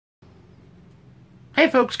Hey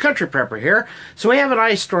folks, Country Prepper here. So we have an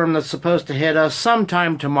ice storm that's supposed to hit us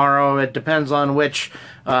sometime tomorrow. It depends on which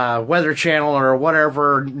weather channel or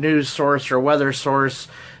whatever news source or weather source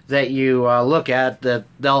that you look at, that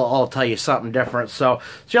they'll all tell you something different. So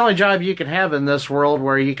it's the only job you can have in this world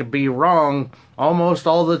where you can be wrong almost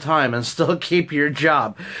all the time and still keep your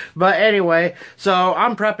job. But anyway, so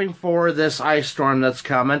I'm prepping for this ice storm that's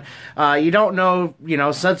coming. You don't know,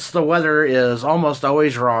 since the weather is almost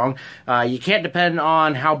always wrong, you can't depend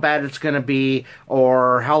on how bad it's going to be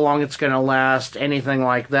or how long it's going to last, anything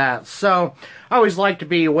like that. So I always like to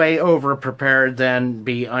be way over prepared than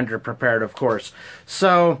be under prepared, of course.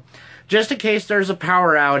 So just in case there's a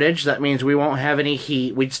power outage, that means we won't have any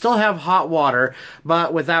heat. We'd still have hot water,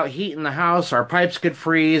 but without heat in the house, our pipes could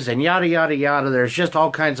freeze and yada, yada, yada. There's just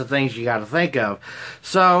all kinds of things you got to think of.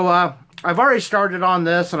 So I've already started on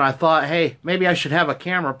this, and I thought, hey, maybe I should have a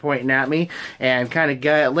camera pointing at me and kind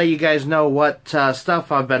of let you guys know what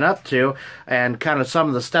stuff I've been up to and kind of some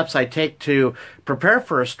of the steps I take to prepare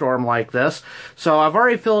for a storm like this. So I've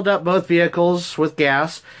already filled up both vehicles with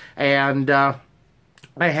gas, and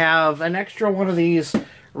I have an extra one of these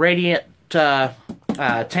radiant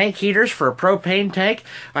tank heaters for a propane tank.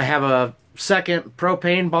 I have a second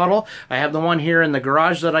propane bottle. I have the one here in the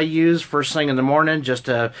garage that I use first thing in the morning just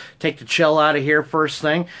to take the chill out of here first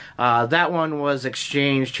thing. That one was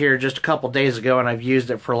exchanged here just a couple days ago, and I've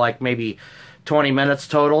used it for like maybe 20 minutes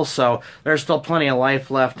total, so there's still plenty of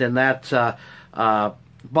life left in that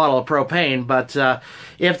bottle of propane. But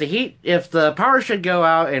if the power should go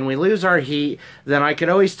out and we lose our heat, then I could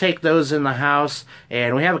always take those in the house,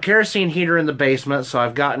 and we have a kerosene heater in the basement, so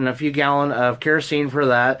I've gotten a few gallons of kerosene for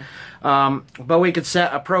that. But we could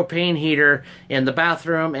set a propane heater in the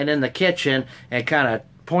bathroom and in the kitchen and kind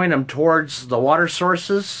of point them towards the water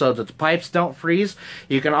sources so that the pipes don't freeze.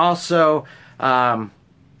 You can also turn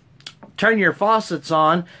your faucets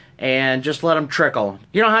on and just let them trickle.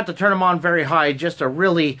 You don't have to turn them on very high, just a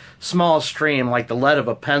really small stream like the lead of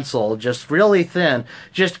a pencil, just really thin,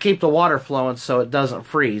 just to keep the water flowing so it doesn't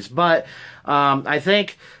freeze. But I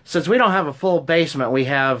think since we don't have a full basement, we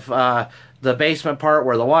have the basement part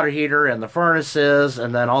where the water heater and the furnace is,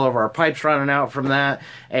 and then all of our pipes running out from that,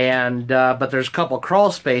 and but there's a couple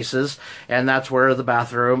crawl spaces, and that's where the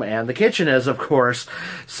bathroom and the kitchen is, of course.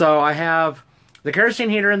 So I have the kerosene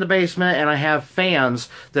heater in the basement, and I have fans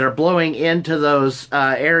that are blowing into those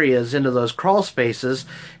areas, into those crawl spaces,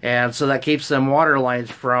 and so that keeps them water lines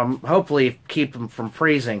from, hopefully keep them from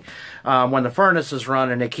freezing. When the furnace is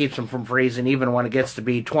running, it keeps them from freezing even when it gets to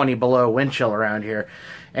be 20 below wind chill around here.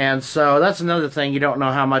 And so that's another thing, you don't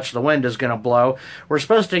know how much the wind is going to blow. We're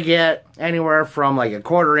supposed to get anywhere from like a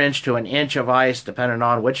 1/4 inch to an inch of ice, depending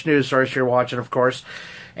on which news source you're watching, of course.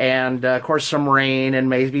 And of course some rain and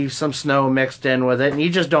maybe some snow mixed in with it, and you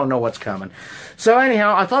just don't know what's coming. So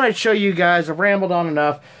anyhow, I thought I'd show you guys, I've rambled on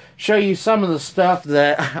enough, show you some of the stuff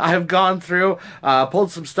that I've gone through.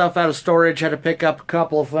 Pulled some stuff out of storage, had to pick up a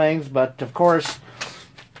couple of things, but of course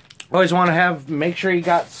always want to make sure you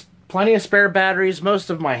got plenty of spare batteries. Most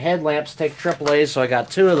of my headlamps take AAA, so I got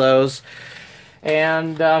 2 of those.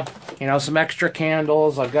 And, some extra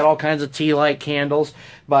candles. I've got all kinds of tea light candles.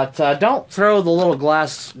 But don't throw the little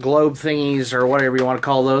glass globe thingies or whatever you want to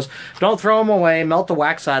call those. Don't throw them away. Melt the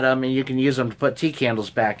wax out of them, and you can use them to put tea candles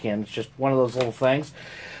back in. It's just one of those little things.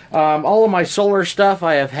 All of my solar stuff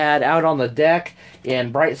I have had out on the deck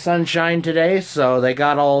in bright sunshine today, so they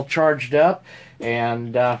got all charged up.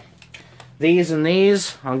 And these and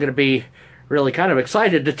these, I'm going to be really kind of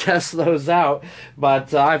excited to test those out,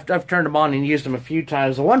 but I've turned them on and used them a few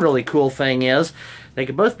times. The one really cool thing is they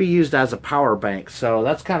can both be used as a power bank, so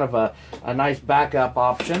that's kind of a nice backup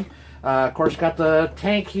option. Of course, got the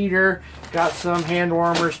tank heater, got some hand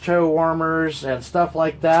warmers, toe warmers, and stuff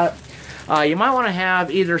like that. You might want to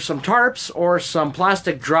have either some tarps or some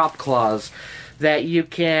plastic drop cloths that you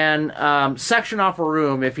can section off a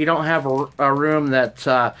room if you don't have a room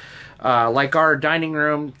that like our dining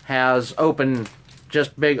room has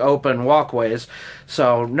just big open walkways,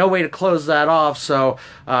 so no way to close that off. So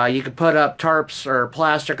you could put up tarps or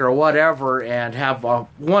plastic or whatever and have a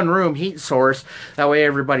one-room heat source. That way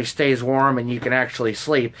everybody stays warm and you can actually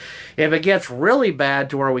sleep. If it gets really bad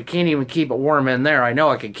to where we can't even keep it warm in there, I know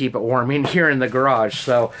I can keep it warm in here in the garage.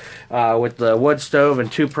 So with the wood stove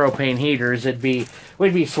and 2 propane heaters,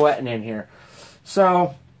 we'd be sweating in here.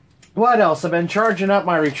 So what else? I've been charging up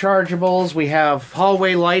my rechargeables. We have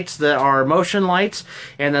hallway lights that are motion lights,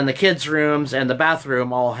 and then the kids' rooms and the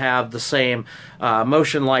bathroom all have the same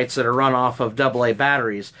motion lights that are run off of AA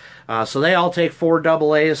batteries. So they all take 4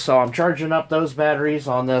 AA's, so I'm charging up those batteries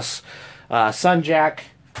on this SunJack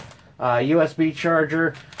USB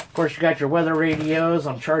charger. Of course, you got your weather radios.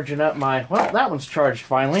 I'm charging up my, well, that one's charged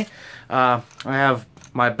finally. I have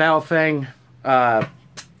my Baofeng,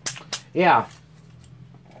 yeah,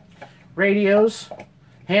 radios,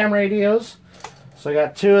 ham radios. So I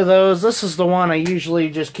got 2 of those. This is the one I usually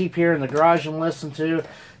just keep here in the garage and listen to.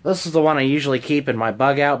 This is the one I usually keep in my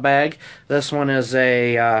bug out bag. This one is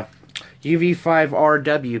a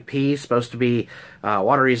UV5RWP, supposed to be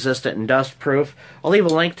water resistant and dust proof. I'll leave a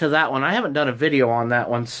link to that one. I haven't done a video on that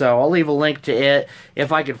one, so I'll leave a link to it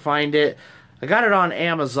if I can find it. I got it on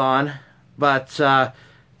Amazon, but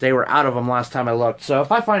they were out of them last time I looked. So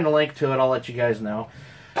if I find a link to it, I'll let you guys know.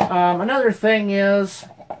 Another thing is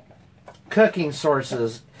cooking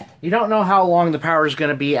sources. You don't know how long the power is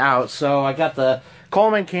going to be out, so I got the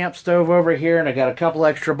Coleman camp stove over here, and I got a couple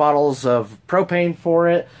extra bottles of propane for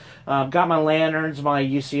it. Got my lanterns, my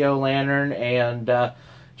UCO lantern, and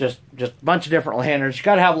just a bunch of different lanterns. You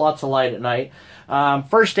got to have lots of light at night.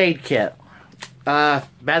 First aid kit.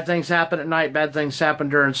 Bad things happen at night. Bad things happen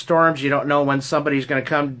during storms. You don't know when somebody's going to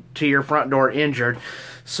come to your front door injured.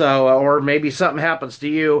 So, or maybe something happens to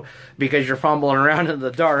you because you're fumbling around in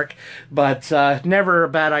the dark. But never a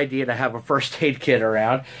bad idea to have a first aid kit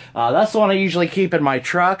around. That's the one I usually keep in my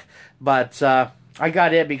truck. But I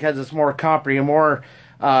got it because it's more comprehensive,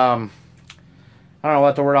 I don't know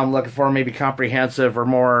what the word I'm looking for, maybe comprehensive or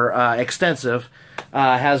more extensive.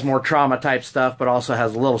 Has more trauma type stuff, but also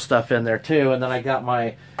has a little stuff in there too. And then I got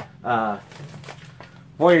my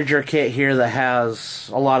Voyager kit here that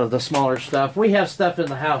has a lot of the smaller stuff. We have stuff in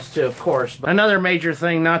the house too, of course. But another major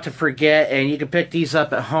thing not to forget, and you can pick these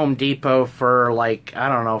up at Home Depot for like, I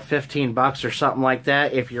don't know, 15 bucks or something like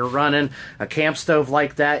that. If you're running a camp stove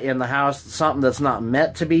like that in the house, something that's not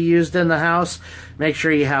meant to be used in the house, make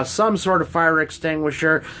sure you have some sort of fire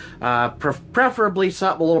extinguisher, preferably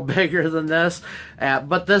something a little bigger than this.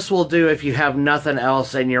 But this will do if you have nothing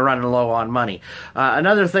else and you're running low on money.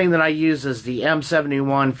 Another thing that I use is the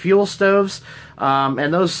M71 fuel stoves.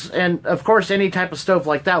 And of course any type of stove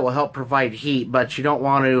like that will help provide heat, but you don't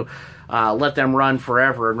want to let them run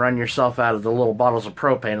forever and run yourself out of the little bottles of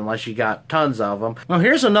propane unless you got tons of them. Well,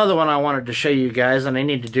 here's another one I wanted to show you guys, and I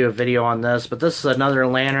need to do a video on this, but this is another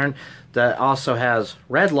lantern that also has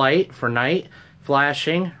red light for night,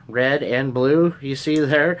 flashing, red and blue, you see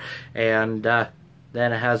there, and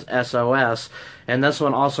then it has SOS, and this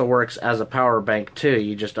one also works as a power bank too.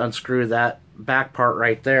 You just unscrew that back part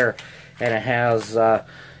right there, and it has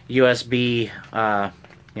USB,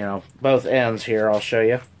 you know, both ends here. I'll show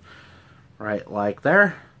you, right like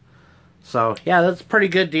there. So yeah, that's a pretty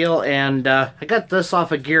good deal, and I got this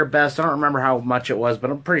off of Gear Best. I don't remember how much it was, but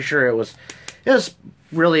I'm pretty sure it was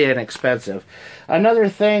really inexpensive. Another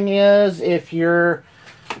thing is, if you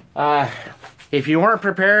weren't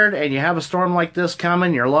prepared and you have a storm like this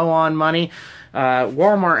coming, you're low on money,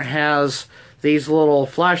 Walmart has these little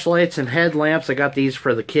flashlights and headlamps. I got these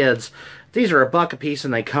for the kids. These are $1 a piece,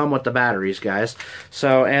 and they come with the batteries, guys.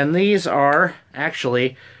 So, and these are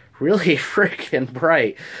actually really freaking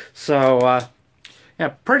bright. So, yeah,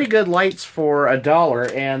 pretty good lights for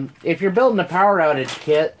 $1. And if you're building a power outage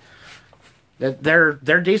kit,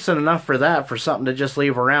 they're decent enough for that, for something to just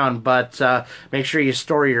leave around, but make sure you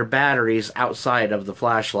store your batteries outside of the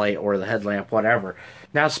flashlight or the headlamp, whatever.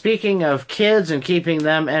 Now, speaking of kids and keeping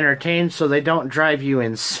them entertained so they don't drive you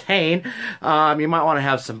insane, you might want to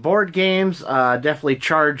have some board games. Definitely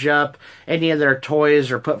charge up any of their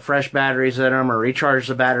toys or put fresh batteries in them or recharge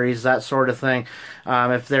the batteries, that sort of thing.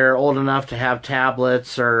 If they're old enough to have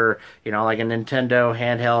tablets or, you know, like a Nintendo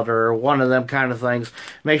handheld or one of them kind of things,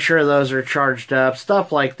 make sure those are charged up,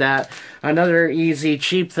 stuff like that. Another easy,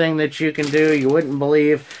 cheap thing that you can do, you wouldn't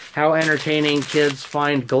believe how entertaining kids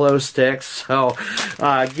find glow sticks, so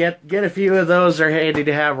get a few of those. They're handy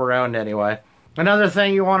to have around anyway. Another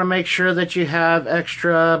thing, you want to make sure that you have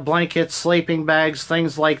extra blankets, sleeping bags,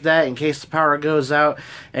 things like that in case the power goes out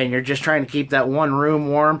and you're just trying to keep that one room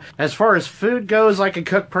warm. As far as food goes, I can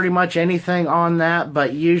cook pretty much anything on that,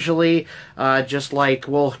 but usually just like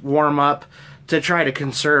we'll warm up to try to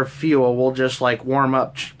conserve fuel. We'll just like warm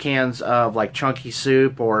up cans of like chunky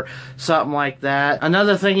soup or something like that.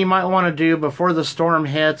 Another thing you might want to do before the storm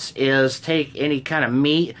hits is take any kind of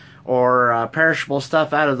meat or perishable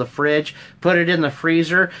stuff out of the fridge, put it in the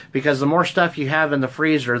freezer, because the more stuff you have in the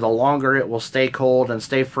freezer, the longer it will stay cold and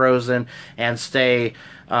stay frozen and stay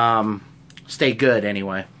good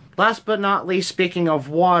anyway. Last but not least, speaking of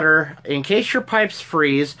water, in case your pipes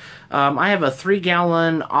freeze, I have a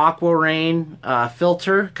 3-gallon Aqua Rain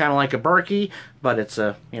filter, kind of like a Berkey, but it's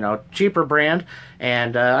a, you know, cheaper brand,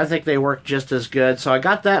 and I think they work just as good. So I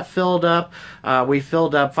got that filled up. We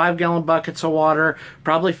filled up 5-gallon buckets of water,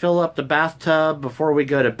 probably fill up the bathtub before we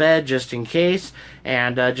go to bed just in case,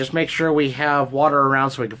 and just make sure we have water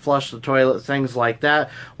around so we can flush the toilet, things like that.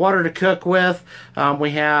 Water to cook with.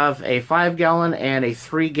 We have a 5-gallon and a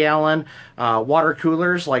 3-gallon water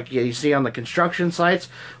coolers like you see on the construction sites.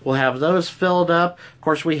 We'll have those filled up. Of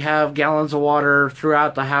course, we have gallons of water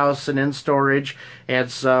throughout the house and in storage, and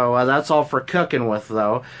so that's all for cooking with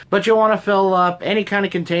though. But you want to fill up any kind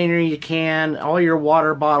of container you can, all your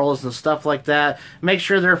water bottles and stuff like that. Make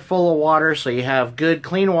sure they're full of water so you have good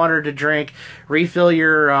clean water to drink. Refill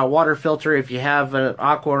your water filter if you have an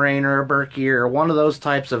Aquarain or a Berkey or one of those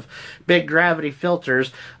types of big gravity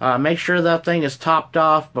filters. Make sure that thing is topped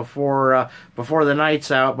off before the night's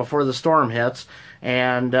out, before the storm hits,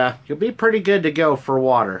 and you'll be pretty good to go for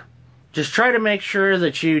water. Just try to make sure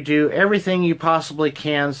that you do everything you possibly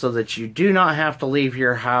can so that you do not have to leave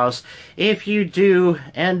your house. If you do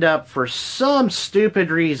end up, for some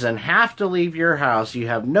stupid reason, have to leave your house, you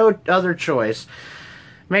have no other choice,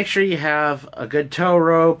 make sure you have a good tow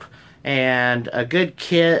rope and a good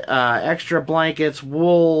kit, extra blankets,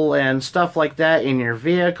 wool, and stuff like that in your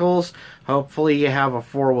vehicles. Hopefully you have a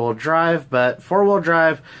 4-wheel drive, but 4-wheel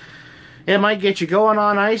drive, it might get you going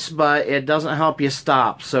on ice, but it doesn't help you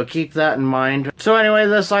stop, so keep that in mind. So anyway,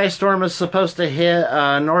 this ice storm is supposed to hit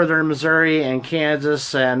northern Missouri and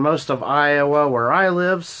Kansas and most of Iowa where I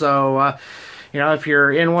live, so you know, if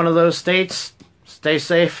you're in one of those states, stay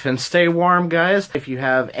safe and stay warm, guys. If you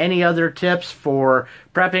have any other tips for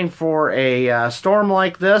prepping for a storm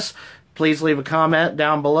like this, please leave a comment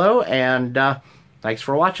down below, and thanks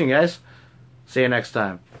for watching, guys. See you next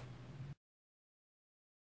time.